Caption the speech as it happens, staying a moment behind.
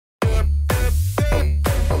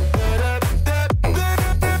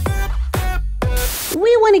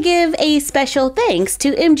want to give a special thanks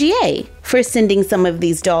to MGA for sending some of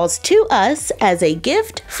these dolls to us as a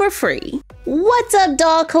gift for free. What's up,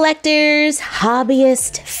 doll collectors,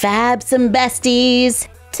 hobbyists, fabs, and besties?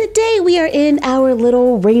 Today we are in our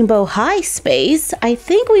little Rainbow High space. I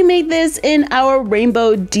think we made this in our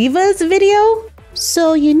Rainbow Divas video.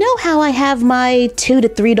 So you know how I have my 2 to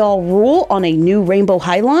 3 doll rule on a new Rainbow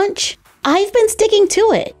High launch? I've been sticking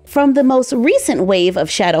to it. From the most recent wave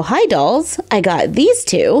of Shadow High dolls, I got these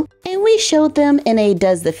two, and we showed them in a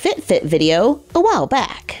Does the Fit video a while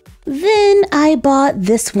back. Then I bought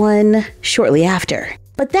this one shortly after,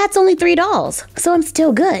 but that's only 3 dolls, so I'm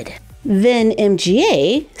still good. Then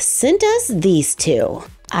MGA sent us these two.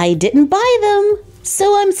 I didn't buy them,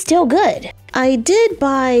 so I'm still good. I did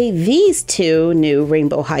buy these 2 new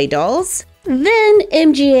Rainbow High dolls. Then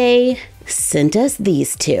MGA sent us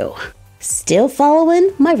these 2. Still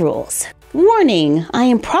following my rules. Warning, I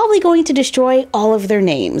am probably going to destroy all of their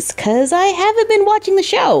names because I haven't been watching the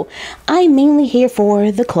show. I'm mainly here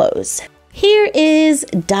for the clothes. Here is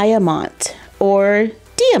Diamant or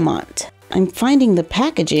Diamant. I'm finding the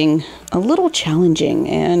packaging a little challenging,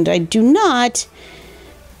 and I do not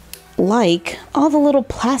like all the little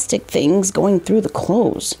plastic things going through the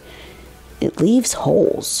clothes. It leaves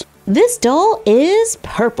holes. This doll is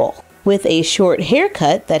purple with a short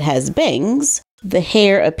haircut that has bangs. The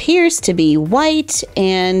hair appears to be white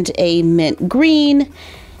and a mint green,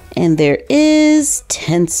 and there is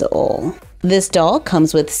tinsel. This doll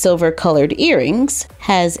comes with silver colored earrings,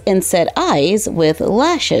 has inset eyes with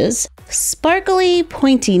lashes, sparkly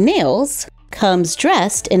pointy nails, comes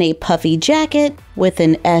dressed in a puffy jacket with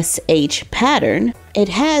an SH pattern. It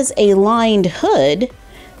has a lined hood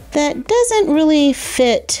that doesn't really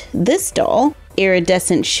fit this doll.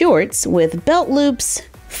 Iridescent shorts with belt loops,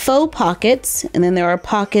 faux pockets, and then there are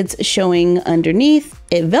pockets showing underneath.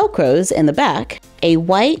 It velcros in the back, a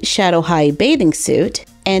white Shadow High bathing suit,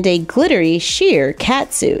 and a glittery sheer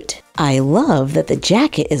catsuit. I love that the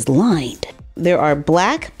jacket is lined. There are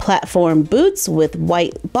black platform boots with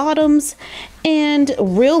white bottoms and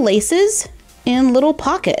real laces and little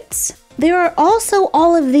pockets. There are also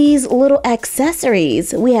all of these little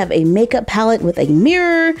accessories. We have a makeup palette with a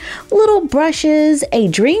mirror, little brushes, a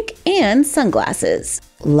drink, and sunglasses.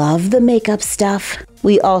 Love the makeup stuff.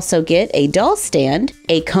 We also get a doll stand,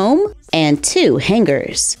 a comb, and 2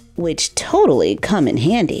 hangers, which totally come in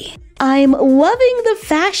handy. I'm loving the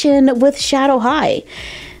fashion with Shadow High.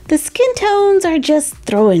 The skin tones are just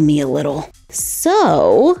throwing me a little.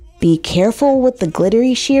 So, be careful with the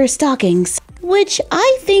glittery sheer stockings, which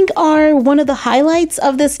I think are one of the highlights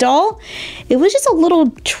of this doll. It was just a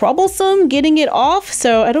little troublesome getting it off,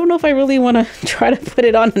 so I don't know if I really want to try to put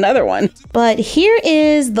it on another one. But here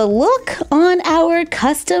is the look on our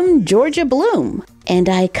custom Georgia Bloom, and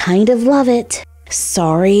I kind of love it.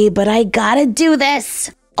 Sorry, but I gotta do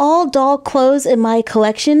this. All doll clothes in my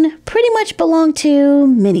collection pretty much belong to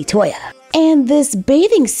Mini Toya. And this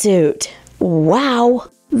bathing suit, wow.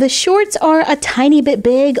 The shorts are a tiny bit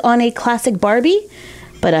big on a classic Barbie,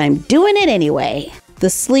 but I'm doing it anyway. The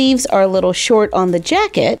sleeves are a little short on the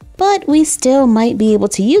jacket, but we still might be able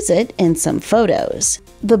to use it in some photos.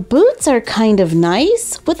 The boots are kind of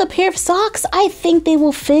nice. With a pair of socks, I think they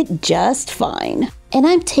will fit just fine. And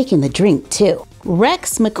I'm taking the drink too.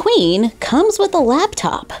 Rex McQueen comes with a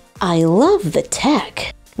laptop. I love the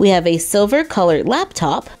tech. We have a silver colored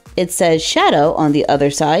laptop. It says Shadow on the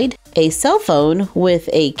other side. A cell phone with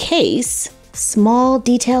a case. Small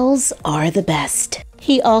details are the best.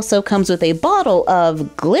 He also comes with a bottle of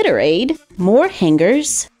Glitterade, more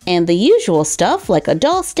hangers, and the usual stuff like a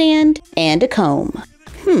doll stand and a comb.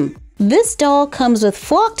 This doll comes with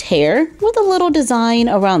flocked hair with a little design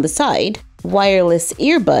around the side, wireless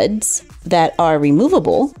earbuds that are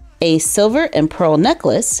removable, a silver and pearl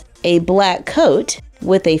necklace, a black coat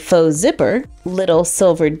with a faux zipper, little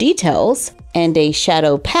silver details, and a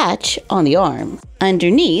shadow patch on the arm.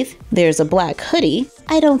 Underneath, there's a black hoodie.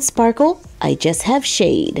 I don't sparkle, I just have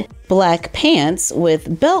shade. Black pants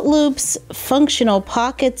with belt loops, functional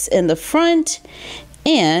pockets in the front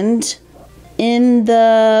and in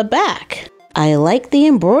the back. I like the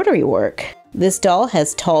embroidery work. This doll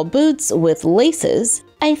has tall boots with laces.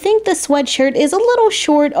 I think the sweatshirt is a little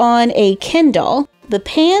short on a Ken doll. The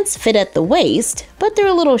pants fit at the waist, but they're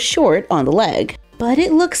a little short on the leg. But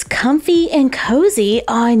it looks comfy and cozy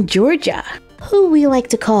on Georgia, who we like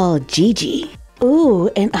to call Gigi. Ooh,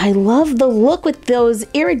 and I love the look with those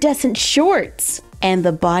iridescent shorts. And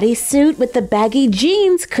the bodysuit with the baggy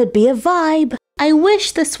jeans could be a vibe. I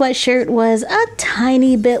wish the sweatshirt was a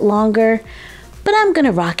tiny bit longer, but I'm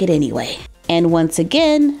gonna rock it anyway. And once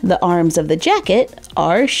again, the arms of the jacket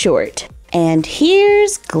are short. And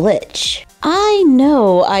here's Glitch. I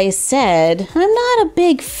know I said I'm not a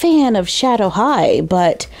big fan of Shadow High,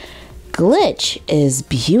 but Glitch is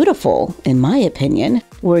beautiful in my opinion.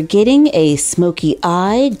 We're getting a smoky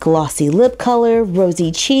eye, glossy lip color,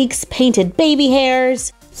 rosy cheeks, painted baby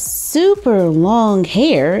hairs, super long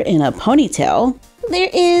hair in a ponytail. There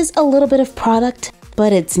is a little bit of product,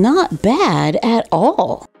 but it's not bad at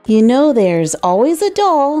all. You know, there's always a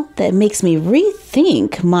doll that makes me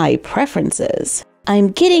rethink my preferences.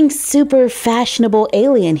 I'm getting super fashionable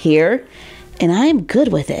alien here, and I'm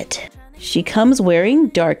good with it. She comes wearing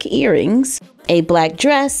dark earrings, a black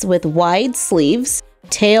dress with wide sleeves,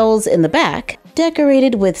 tails in the back,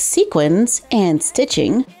 decorated with sequins and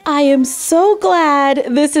stitching. I am so glad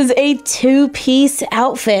this is a two-piece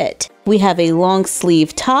outfit. We have a long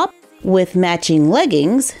sleeve top with matching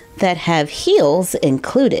leggings that have heels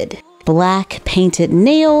included, black painted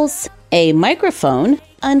nails, a microphone.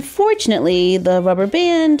 Unfortunately, the rubber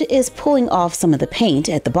band is pulling off some of the paint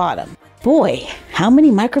at the bottom. Boy, how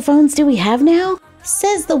many microphones do we have now?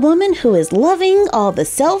 Says the woman who is loving all the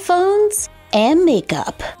cell phones and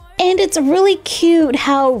makeup. And it's really cute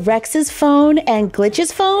how Rex's phone and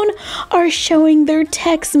Glitch's phone are showing their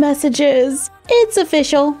text messages. It's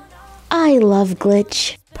official. I love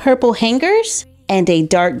Glitch. Purple hangers and a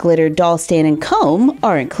dark glitter doll stand and comb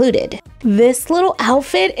are included. This little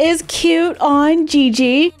outfit is cute on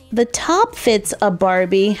Gigi. The top fits a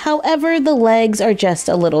Barbie, however, the legs are just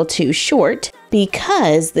a little too short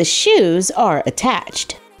because the shoes are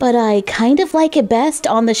attached. But I kind of like it best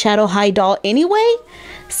on the Shadow High doll anyway,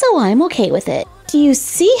 so I'm okay with it. Do you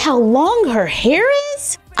see how long her hair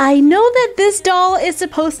is? I know that this doll is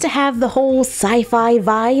supposed to have the whole sci-fi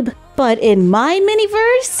vibe, but in my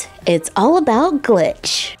miniverse, it's all about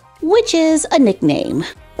Glitch, which is a nickname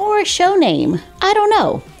or a show name. I don't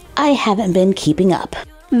know. I haven't been keeping up.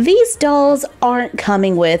 These dolls aren't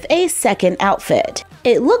coming with a second outfit.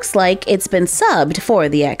 It looks like it's been subbed for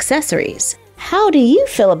the accessories. How do you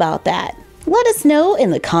feel about that? Let us know in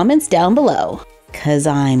the comments down below, 'cause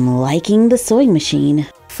I'm liking the sewing machine.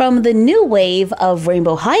 From the new wave of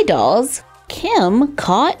Rainbow High dolls, Kim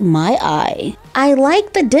caught my eye. I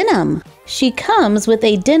like the denim. She comes with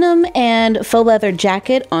a denim and faux leather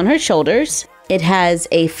jacket on her shoulders. It has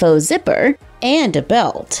a faux zipper and a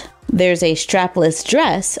belt. There's a strapless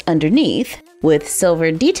dress underneath with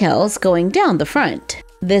silver details going down the front.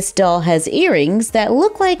 This doll has earrings that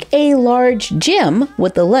look like a large gem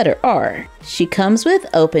with the letter R. She comes with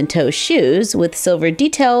open-toe shoes with silver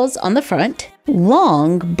details on the front,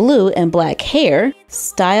 long blue and black hair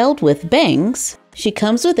styled with bangs. She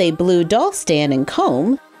comes with a blue doll stand and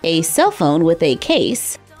comb, a cell phone with a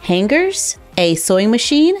case, hangers, a sewing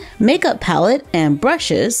machine, makeup palette, and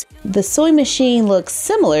brushes. The sewing machine looks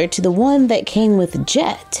similar to the one that came with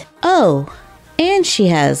Jet. Oh, and she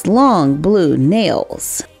has long blue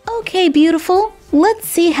nails. Okay, beautiful. Let's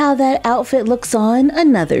see how that outfit looks on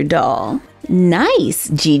another doll. Nice,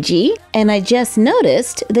 Gigi. And I just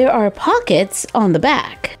noticed there are pockets on the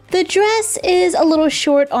back. The dress is a little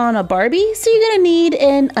short on a Barbie, so you're gonna need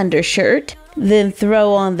an undershirt. Then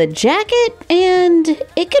throw on the jacket and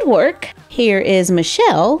it could work. Here is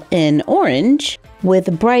Michelle in orange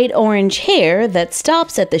with bright orange hair that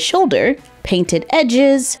stops at the shoulder, painted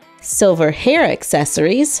edges, silver hair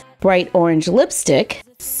accessories, bright orange lipstick,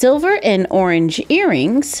 silver and orange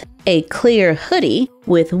earrings, a clear hoodie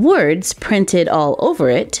with words printed all over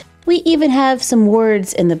it. We even have some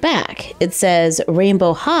words in the back. It says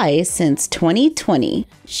Rainbow High since 2020.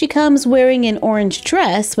 She comes wearing an orange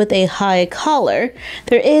dress with a high collar.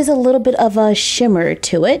 There is a little bit of a shimmer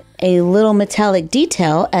to it, a little metallic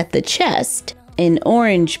detail at the chest, an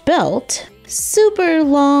orange belt, super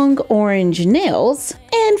long orange nails,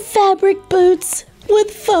 and fabric boots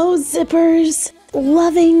with faux zippers.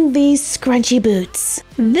 Loving these scrunchy boots.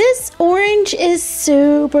 This orange is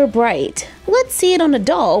super bright. Let's see it on a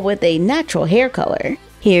doll with a natural hair color.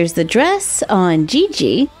 Here's the dress on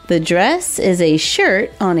Gigi. The dress is a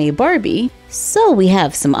shirt on a Barbie, so we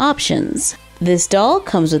have some options. This doll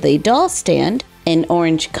comes with a doll stand, an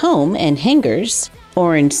orange comb and hangers,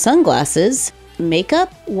 orange sunglasses,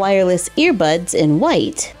 makeup, wireless earbuds in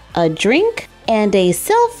white, a drink, and a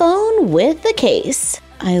cell phone with a case.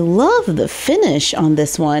 I love the finish on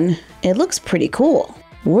this one. It looks pretty cool.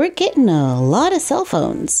 We're getting a lot of cell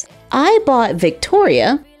phones. I bought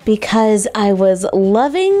Victoria because I was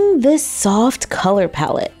loving this soft color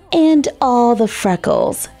palette and all the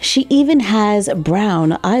freckles. She even has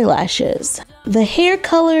brown eyelashes. The hair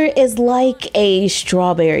color is like a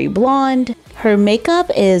strawberry blonde. Her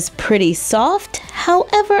makeup is pretty soft.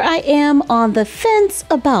 However, I am on the fence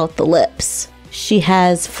about the lips. She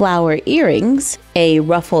has flower earrings, a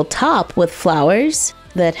ruffle top with flowers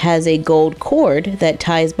that has a gold cord that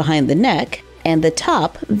ties behind the neck, and the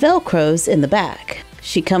top velcros in the back.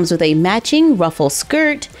 She comes with a matching ruffle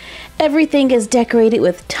skirt. Everything is decorated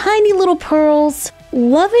with tiny little pearls.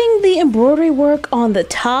 Loving the embroidery work on the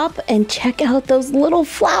top, and check out those little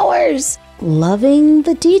flowers. Loving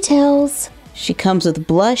the details. She comes with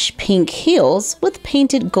blush pink heels with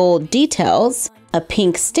painted gold details, a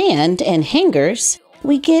pink stand and hangers.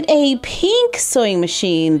 We get a pink sewing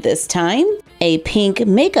machine this time, a pink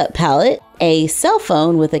makeup palette, a cell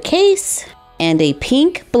phone with a case, and a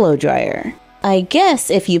pink blow dryer. I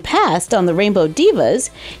guess if you passed on the Rainbow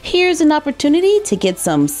Divas, here's an opportunity to get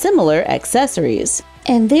some similar accessories.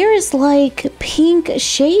 And there is like pink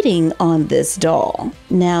shading on this doll.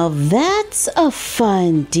 Now that's a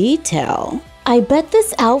fun detail. I bet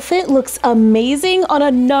this outfit looks amazing on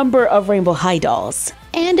a number of Rainbow High dolls.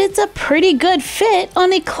 And it's a pretty good fit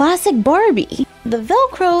on a classic Barbie. The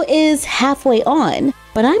Velcro is halfway on,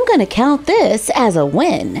 but I'm gonna count this as a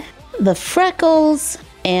win. The freckles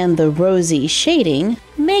and the rosy shading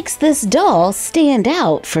makes this doll stand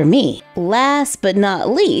out for me. Last but not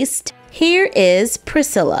least, here is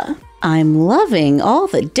Priscilla. I'm loving all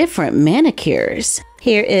the different manicures.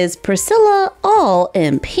 Here is Priscilla all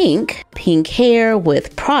in pink. Pink hair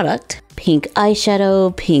with product, pink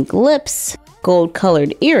eyeshadow, pink lips, gold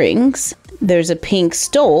colored earrings. There's a pink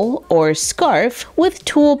stole or scarf with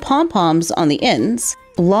tulle pom-poms on the ends,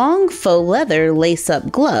 long faux leather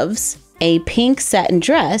lace-up gloves, a pink satin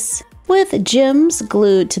dress with gems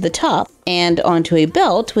glued to the top and onto a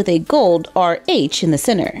belt with a gold RH in the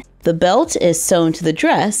center. The belt is sewn to the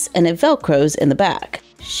dress and it velcros in the back.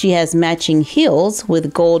 She has matching heels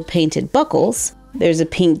with gold painted buckles. There's a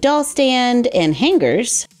pink doll stand and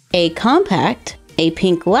hangers, a compact, a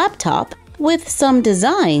pink laptop with some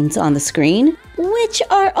designs on the screen, which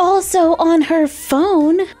are also on her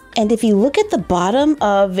phone. And if you look at the bottom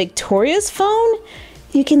of Victoria's phone,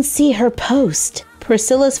 you can see her post.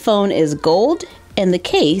 Priscilla's phone is gold and the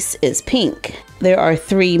case is pink. There are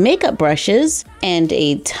 3 makeup brushes and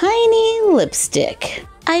a tiny lipstick.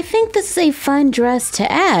 I think this is a fun dress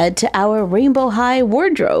to add to our Rainbow High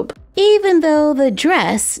wardrobe, even though the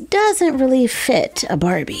dress doesn't really fit a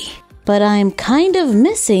Barbie. But I'm kind of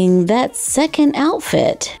missing that second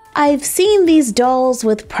outfit. I've seen these dolls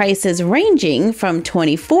with prices ranging from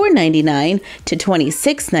 $24.99 to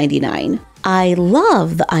 $26.99. I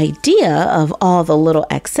love the idea of all the little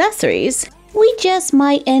accessories. We just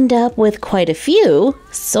might end up with quite a few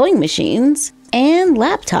sewing machines and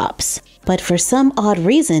laptops. But for some odd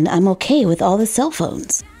reason, I'm okay with all the cell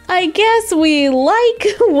phones. I guess we like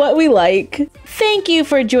what we like. Thank you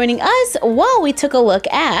for joining us while we took a look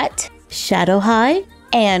at Shadow High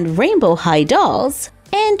and Rainbow High dolls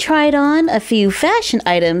and tried on a few fashion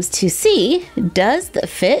items to see, does the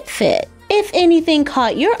fit fit? If anything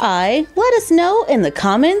caught your eye, let us know in the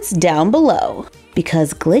comments down below,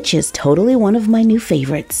 because Glitch is totally one of my new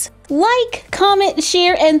favorites. Like, comment,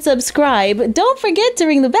 share, and subscribe. Don't forget to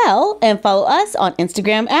ring the bell and follow us on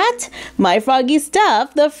Instagram at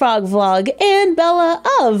MyFroggyStuff, the Frog Vlog, and Bella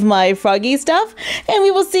of MyFroggyStuff. And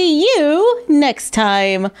we will see you next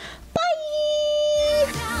time.